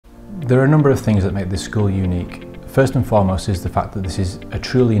There are a number of things that make this school unique. First and foremost is the fact that this is a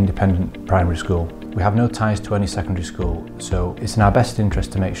truly independent primary school. We have no ties to any secondary school, so it's in our best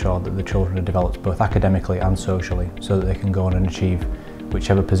interest to make sure that the children are developed both academically and socially so that they can go on and achieve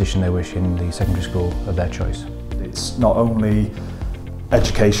whichever position they wish in the secondary school of their choice. It's not only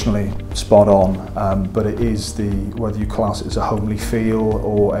educationally spot on, but it is whether you class it as a homely feel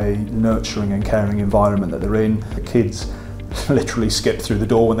or a nurturing and caring environment that they're in. The kids literally skip through the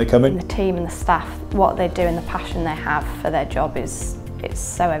door when they come in. The team and the staff, what they do and the passion they have for their job it's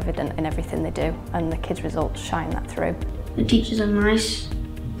so evident in everything they do, and the kids' results shine that through. The teachers are nice,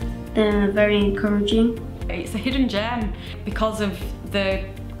 they're very encouraging. It's a hidden gem because of the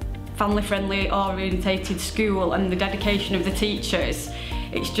family-friendly orientated school and the dedication of the teachers.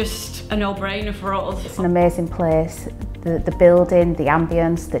 It's just a no-brainer for us. It's an amazing place. The building, the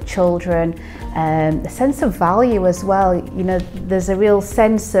ambience, the children, the sense of value as well. You know, there's a real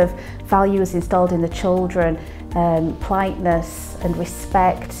sense of values installed in the children, politeness and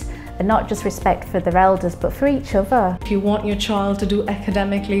respect, and not just respect for their elders but for each other. If you want your child to do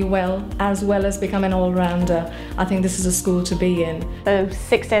academically well as become an all-rounder, I think this is a school to be in. So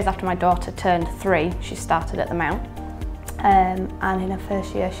 6 days after my daughter turned 3, she started at the Mount, and in her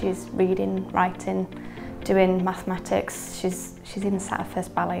first year she's reading, writing, doing mathematics. She's even sat her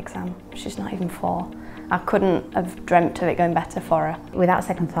first ballet exam. She's not even 4. I couldn't have dreamt of it going better for her. Without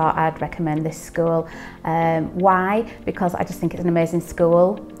second thought, I'd recommend this school. Why? Because I just think it's an amazing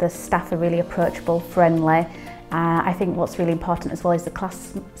school. The staff are really approachable, friendly. I think what's really important as well is the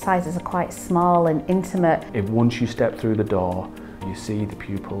class sizes are quite small and intimate. If once you step through the door, you see the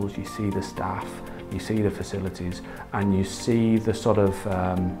pupils, you see the staff, you see the facilities, and you see the sort of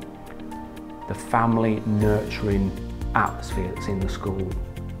the family nurturing atmosphere that's in the school.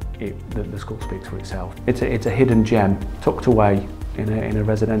 The school speaks for itself. It's a hidden gem tucked away in a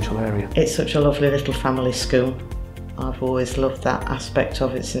residential area. It's such a lovely little family school. I've always loved that aspect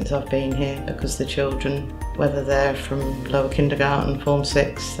of it since I've been here, because the children, whether they're from lower kindergarten, form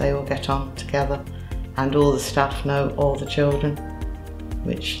 6, they all get on together, and all the staff know all the children,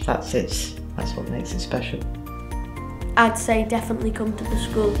 which that's what makes it special. I'd say definitely come to the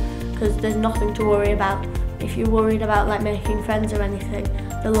school because there's nothing to worry about. If you're worried about like making friends or anything,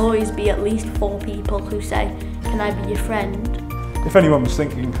 there'll always be at least 4 people who say, "Can I be your friend?" If anyone was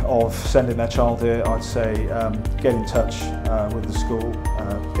thinking of sending their child here, I'd say get in touch with the school,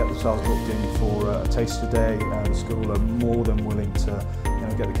 get themselves booked in for a taster day. The school are more than willing to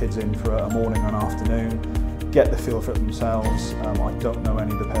get the kids in for a morning and afternoon, get the feel for it themselves. I don't know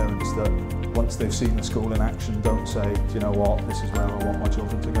any of the parents that once they've seen the school in action don't say, "Do you know what, this is where I want my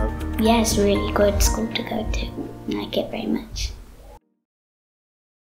children to go." Yeah, it's a really good school to go to. I like it very much.